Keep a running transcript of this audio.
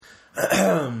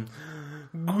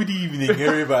Good evening,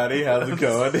 everybody. How's it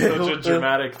going? Such a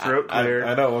dramatic throat clear.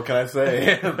 I know. What can I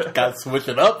say? Got to switch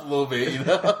it up a little bit, you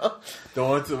know. Don't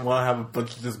want to have a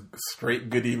bunch of just straight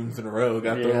good evenings in a row.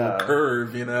 Got the little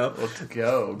curve, you know. Let's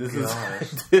go. This is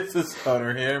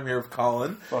Hunter here. I'm here with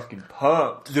Colin. Fucking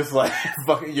pumped. Just like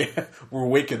fucking we're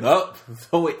waking up. It's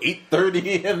only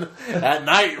 8:30 at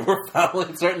night. We're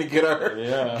finally starting to get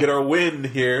our wind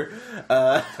here.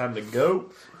 Time to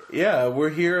go. Yeah,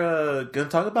 we're here going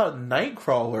to talk about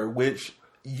Nightcrawler, which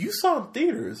you saw in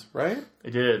theaters, right? I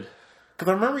did. Because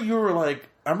I remember you were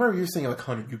saying, like,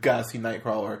 Hunter, you got to see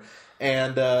Nightcrawler.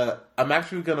 And I'm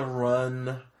actually going to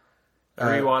run... I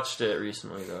rewatched it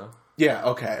recently, though. Yeah,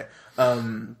 okay.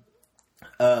 We're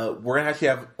going to actually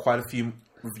have quite a few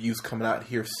reviews coming out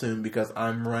here soon because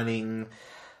I'm running...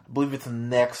 I believe it's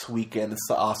next weekend. It's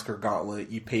the Oscar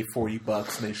Gauntlet. You pay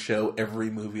 $40 and they show every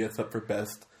movie except for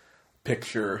Best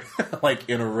Picture like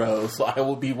in a row, so I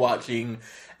will be watching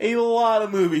a lot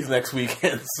of movies next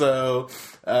weekend, so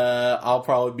I'll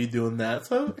probably be doing that,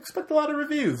 so expect a lot of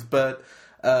reviews. But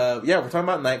we're talking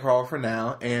about Nightcrawler for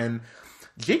now, and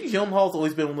Jake Gyllenhaal's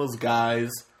always been one of those guys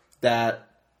that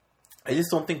I just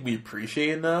don't think we appreciate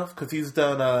enough, because he's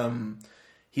done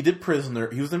he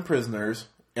was in Prisoners,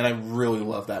 and I really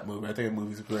love that movie. I think that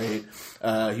movie's great.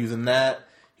 He was in that.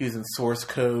 He was in Source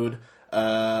Code.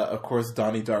 Of course,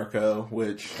 Donnie Darko,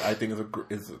 which I think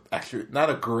is actually not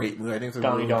a great movie. I think it's a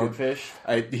Donnie really Dongfish.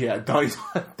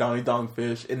 Donnie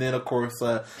Dongfish, and then of course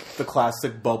the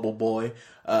classic Bubble Boy.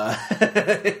 I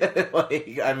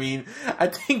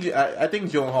think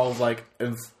Gyllenhaal's like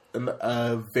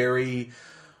a very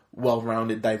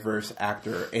well-rounded, diverse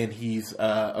actor, and he's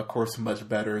of course much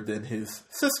better than his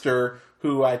sister,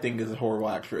 who I think is a horrible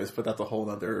actress. But that's a whole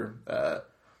other.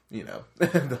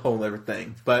 The whole other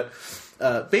thing. But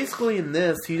basically in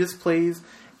this, he just plays...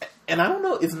 And I don't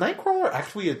know, is Nightcrawler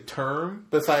actually a term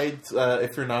besides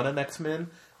if you're not an X-Men?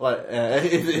 Like, I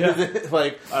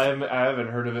haven't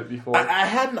heard of it before. I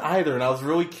hadn't either, and I was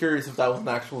really curious if that was an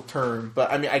actual term.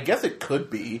 But, I mean, I guess it could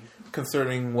be,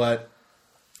 concerning what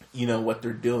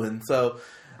they're doing. So,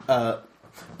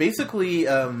 basically,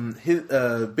 Jake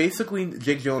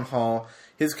Gyllenhaal...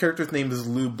 His character's name is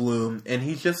Lou Bloom, and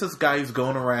he's just this guy who's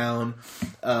going around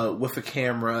with a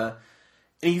camera,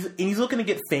 and he's looking to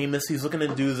get famous. He's looking to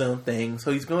do his own thing,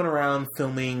 so he's going around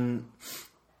filming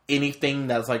anything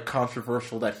that's like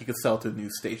controversial that he could sell to a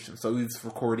news station. So he's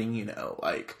recording, something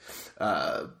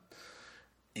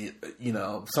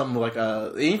like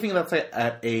anything that's like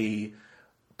at a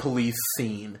police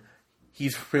scene.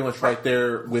 He's pretty much right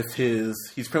there with his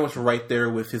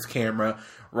camera.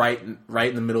 Right in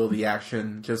the middle of the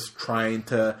action, just trying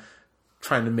to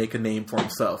make a name for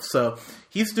himself. So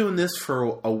he's doing this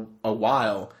for a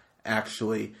while,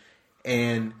 actually,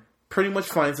 and pretty much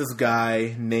finds this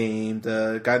guy named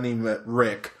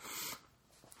Rick,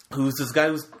 who's this guy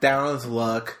who's down on his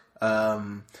luck,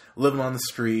 living on the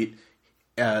street.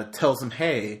 Tells him,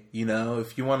 hey,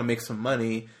 if you want to make some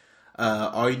money,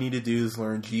 all you need to do is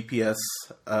learn GPS,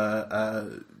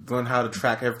 learn how to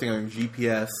track everything on your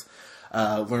GPS.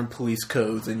 Learn police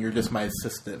codes, and you're just my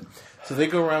assistant. So they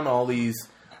go around all these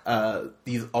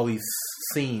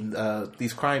scenes,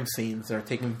 these crime scenes, and are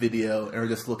taking video and are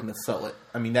just looking to sell it.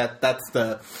 I mean that's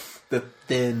the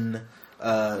thin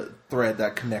thread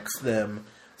that connects them.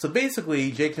 So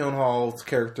basically, Jake Gyllenhaal's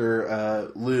character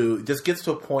Lou just gets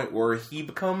to a point where he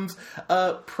becomes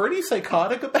pretty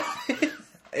psychotic about it,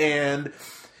 and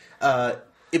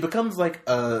it becomes like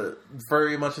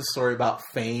very much a story about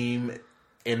fame.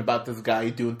 And about this guy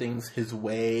doing things his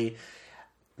way,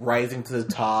 rising to the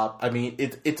top. I mean,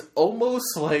 it's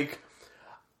almost like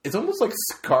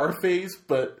Scarface,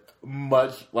 but a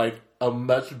much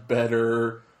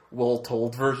better,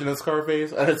 well-told version of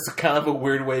Scarface. And it's kind of a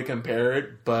weird way to compare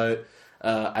it, but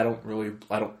I don't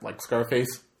like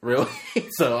Scarface really.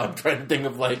 So I'm trying to think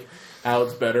of like how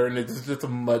it's better, and it's just a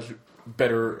much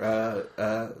better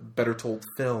told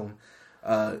film.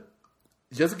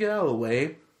 Just to get out of the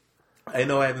way. I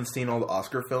know I haven't seen all the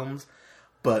Oscar films,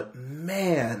 but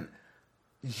man,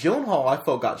 Gyllenhaal I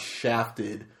felt got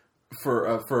shafted for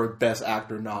a Best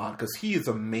Actor nod because he is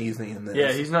amazing in this.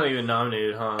 Yeah, he's not even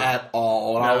nominated, huh? At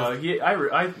all. No, I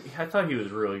thought he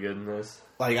was really good in this.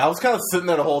 Like I was kind of sitting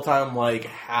there the whole time, like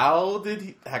how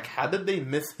did they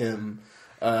miss him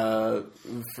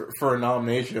for a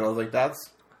nomination? I was like, that's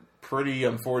pretty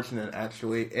unfortunate,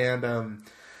 actually, and.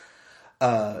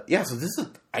 So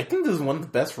I think this is one of the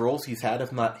best roles he's had,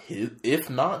 if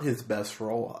not his best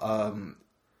role.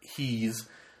 He's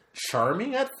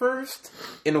charming at first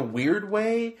in a weird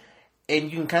way, And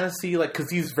you can kind of see, like,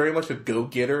 because he's very much a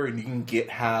go-getter, and you can get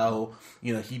how,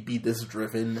 you know, he'd be this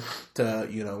driven to,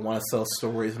 you know, want to sell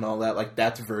stories and all that. Like,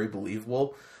 that's very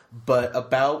believable. But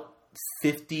about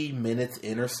 50 minutes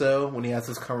in or so, when he has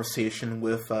this conversation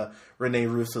with Rene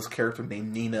Russo's character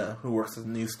named Nina, who works at the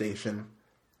news station,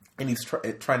 and he's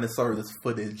trying to sell her this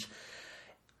footage,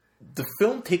 the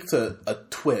film takes a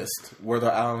twist where they're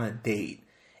out on a date.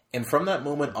 And from that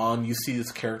moment on, you see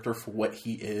this character for what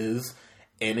he is.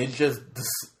 And it just,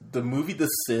 the movie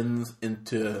descends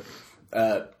into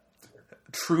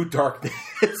true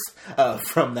darkness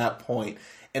from that point.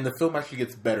 And the film actually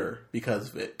gets better because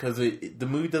of it. Because the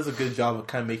movie does a good job of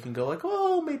kind of making go like,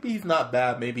 oh, maybe he's not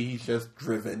bad. Maybe he's just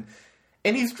driven.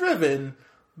 And he's driven,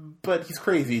 but he's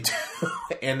crazy too.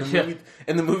 And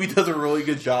the movie does a really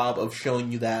good job of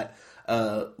showing you that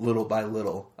little by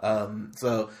little.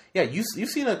 So yeah, you've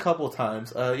seen it a couple of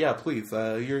times. Yeah, please,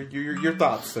 your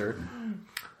thoughts, sir.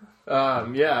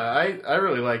 Yeah, I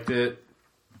really liked it.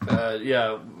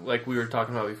 Yeah, like we were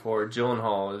talking about before,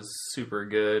 Gyllenhaal is super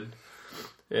good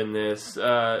in this.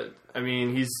 I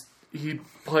mean, he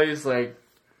plays like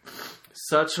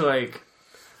such like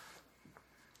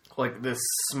this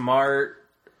smart,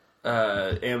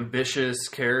 ambitious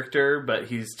character, but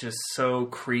he's just so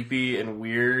creepy and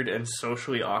weird and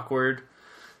socially awkward.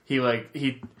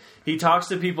 He talks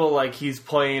to people like he's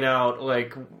playing out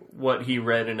like what he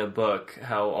read in a book,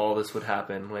 how all this would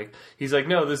happen. Like, he's like,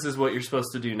 no, this is what you're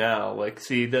supposed to do now. Like,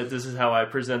 see, that this is how I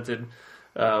presented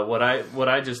what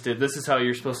I just did. This is how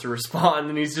you're supposed to respond.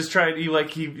 And he's just trying to,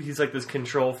 he's like this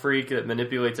control freak that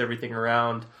manipulates everything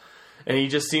around. And he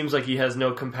just seems like he has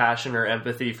no compassion or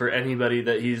empathy for anybody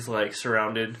that he's like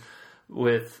surrounded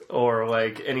with, or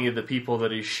like any of the people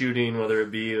that he's shooting, whether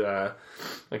it be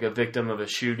like a victim of a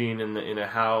shooting in a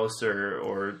house,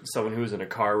 or someone who's in a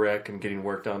car wreck and getting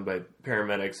worked on by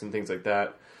paramedics and things like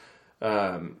that.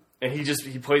 And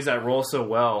he plays that role so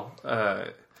well.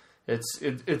 It's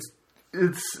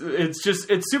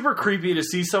super creepy to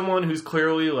see someone who's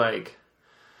clearly like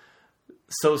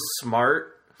so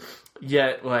smart,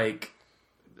 yet like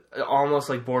almost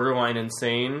like borderline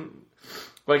insane.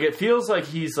 Like, it feels like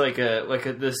he's like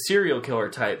the serial killer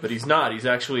type, but he's not. He's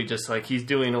actually just like, he's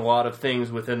doing a lot of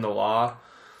things within the law,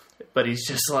 but he's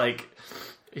just like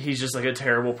a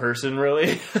terrible person,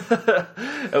 really.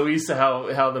 At least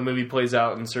how the movie plays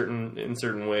out in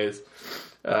certain ways.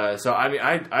 So I mean,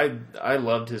 I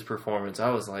loved his performance. I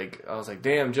was like,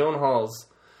 damn, Gyllenhaal's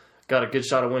got a good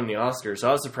shot of winning the Oscar. So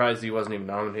I was surprised he wasn't even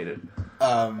nominated.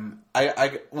 Because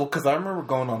I remember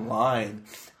going online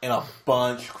and a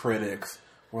bunch of critics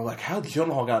were like, how did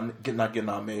Gyllenhaal not get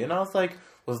nominated? And I was like,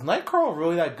 was Nightcrawler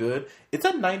really that good? It's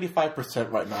at 95%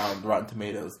 right now on Rotten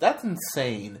Tomatoes. That's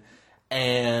insane.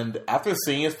 And after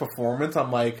seeing his performance,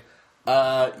 I'm like,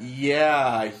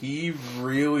 yeah, he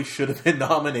really should have been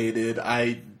nominated.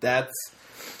 That's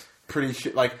pretty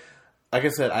shit. Like I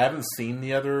said, I haven't seen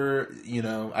the other,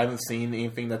 I haven't seen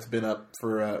anything that's been up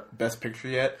for Best Picture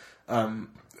yet,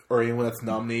 or anyone that's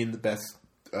nominated in the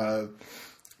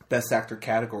Best Actor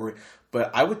category. But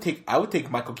I would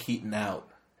take Michael Keaton out,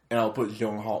 and I'll put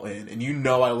Gyllenhaal in. And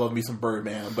I love me some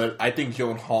Birdman, but I think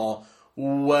Gyllenhaal,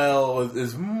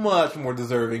 is much more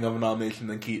deserving of a nomination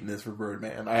than Keaton is for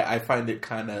Birdman. I find it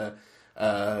kind of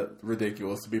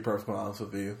ridiculous, to be perfectly honest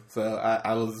with you. So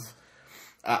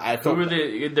I felt...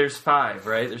 There's 5,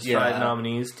 right? There's 5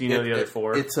 nominees. Do you know the other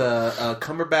 4? It's a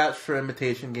Cumberbatch for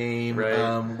Imitation Game.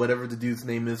 Right. Whatever the dude's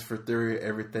name is for Theory of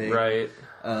Everything. Right.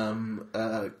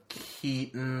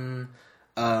 Keaton...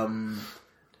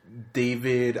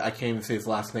 David, I can't even say his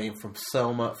last name, for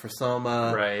Soma.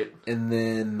 Right. And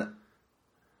then...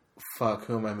 Fuck,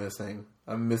 who am I missing?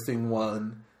 I'm missing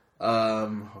one.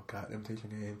 Oh god, Imitation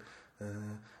Game.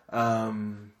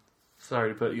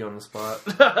 Sorry to put you on the spot.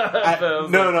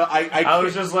 I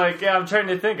was just like, I'm trying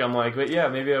to think. I'm like, but yeah,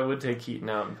 maybe I would take Keaton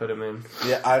out and put him in.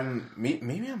 Yeah,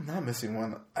 maybe I'm not missing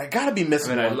one. I gotta be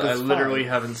missing one. I literally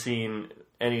haven't seen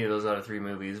any of those other 3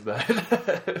 movies,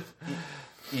 but...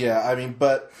 Yeah, I mean,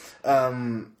 but...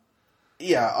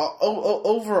 yeah,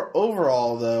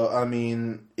 overall, though, I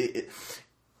mean...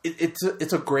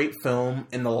 It's a great film,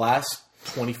 and the last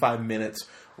 25 minutes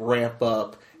ramp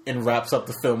up and wraps up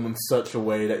the film in such a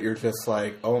way that you're just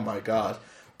like, oh my gosh.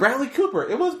 Bradley Cooper.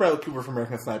 It was Bradley Cooper from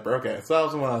American Sniper. Okay, so that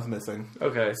was the one I was missing.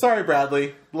 Okay. Sorry,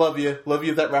 Bradley. Love you,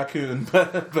 that raccoon.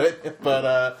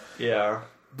 but yeah.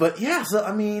 But yeah, so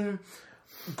I mean,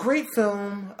 great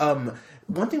film.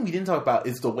 One thing we didn't talk about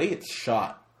is the way it's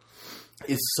shot.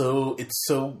 It's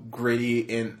so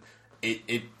gritty, and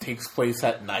it takes place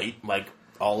at night, like,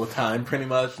 all the time, pretty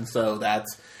much, and so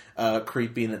that's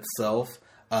creepy in itself.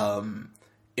 And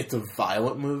it's a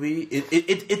violent movie.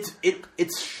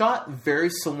 It's shot very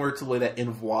similar to the way that End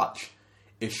of Watch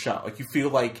is shot. Like, you feel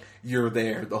like you're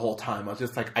there the whole time. I was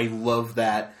just like, I love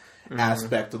that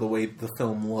aspect of the way the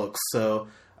film looks. So,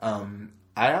 I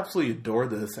absolutely adore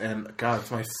this, and God,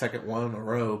 it's my second one in a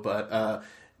row, but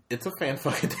it's a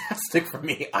fan-fucking-tastic for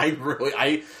me.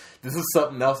 This is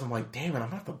something else. I'm like, damn it, I'm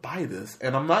gonna have to buy this.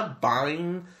 And I'm not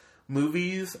buying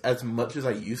movies as much as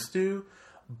I used to,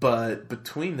 but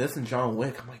between this and John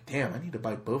Wick, I'm like, damn, I need to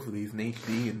buy both of these in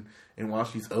HD and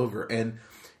watch these over. And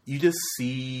you just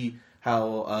see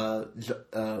how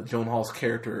Joan Hall's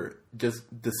character just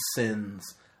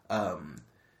descends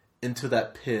into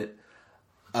that pit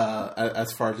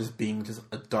as far as just being just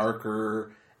a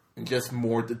darker, just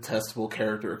more detestable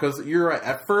character. Because you're right,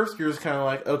 at first you're just kind of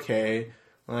like, okay,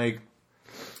 like,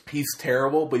 he's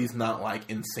terrible, but he's not, like,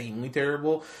 insanely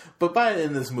terrible. But by the end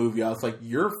of this movie, I was like,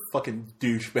 you're a fucking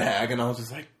douchebag. And I was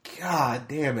just like, God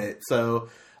damn it. So,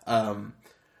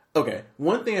 okay.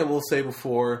 One thing I will say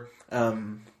before I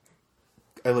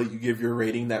let you give your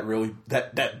rating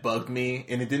that bugged me.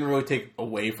 And it didn't really take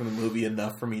away from the movie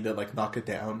enough for me to, like, knock it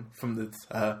down from this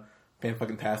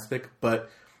fan-fucking-tastic. But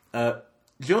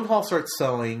Joan Hall starts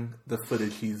selling the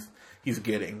footage he's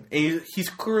getting. And he's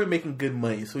clearly making good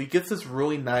money. So he gets this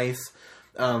really nice.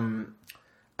 I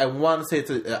want to say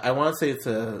it's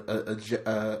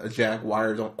a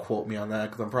Jaguar. Don't quote me on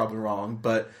that because I'm probably wrong.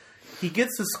 But he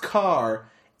gets this car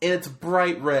and it's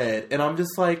bright red, and I'm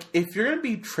just like, if you're gonna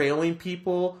be trailing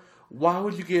people, why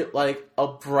would you get like a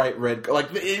bright red? Like,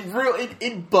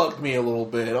 it bugged me a little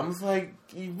bit. I'm just like,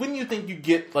 wouldn't you think you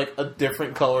get like a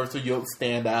different color so you don't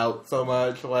stand out so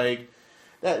much? Like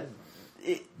that.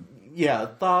 Yeah,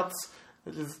 thoughts.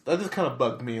 That just kind of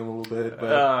bugged me a little bit.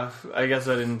 But I guess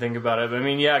I didn't think about it. But I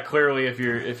mean, yeah, clearly if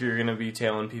you're gonna be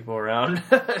tailing people around,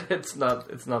 it's not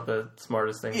the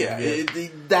smartest thing. Yeah,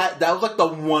 that was like the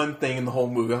one thing in the whole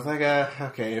movie. I was like,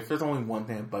 okay, if there's only one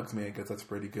thing that bugs me, I guess that's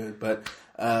pretty good. But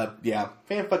yeah,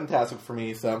 fan-fucking-tastic for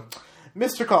me. So,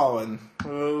 Mr. Colin,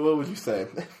 what would you say?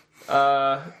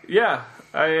 Yeah,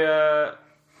 I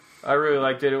really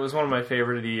liked it. It was one of my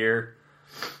favorite of the year.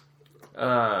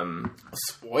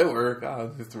 Spoiler,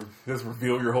 God, just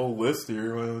reveal your whole list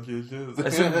here. Why don't you just... I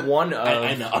said one of.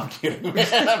 I know, I'm kidding.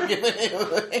 I'm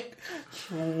kidding.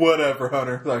 Whatever,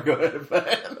 Hunter. No, go ahead.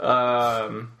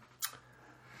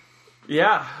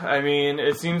 Yeah, I mean,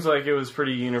 it seems like it was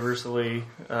pretty universally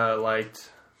liked.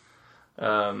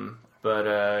 But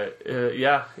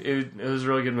yeah, it was a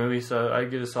really good movie, so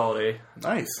I'd give it a solid A.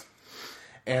 Nice.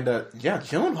 And, yeah,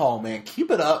 Gyllenhaal, man,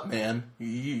 keep it up, man.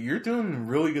 You're doing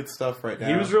really good stuff right now.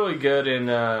 He was really good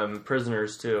in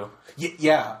Prisoners, too.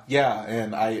 Yeah,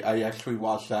 and I actually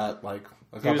watched that, like,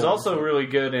 a couple He was also really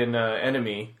good in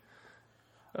Enemy.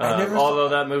 Although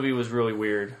that movie was really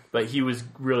weird, but he was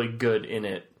really good in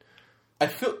it. I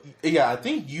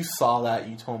think you saw that.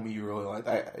 You told me you really liked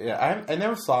it. I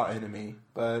never saw Enemy,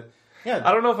 but... Yeah.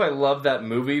 I don't know if I love that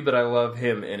movie, but I love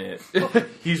him in it.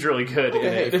 He's really good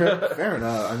in it. Fair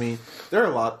enough. I mean, there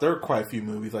are quite a few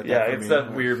movies like that. Yeah, it's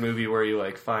that weird movie where he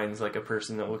like finds like a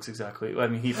person that looks exactly. I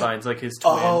mean, he finds like his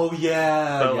twin. Oh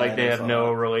yeah, but like they have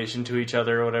no relation to each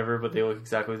other or whatever, but they look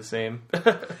exactly the same.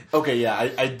 Okay,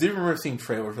 yeah, I do remember seeing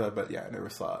trailers for that, but yeah, I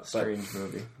never saw it. Strange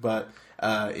movie, but.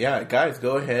 Yeah, guys,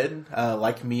 go ahead,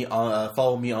 like me,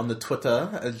 follow me on the Twitter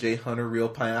at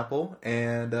jhunterrealpineapple,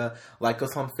 and like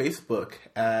us on Facebook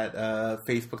at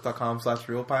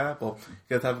facebook.com/realpineapple. You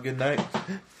guys have a good night.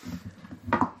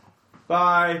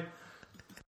 Bye.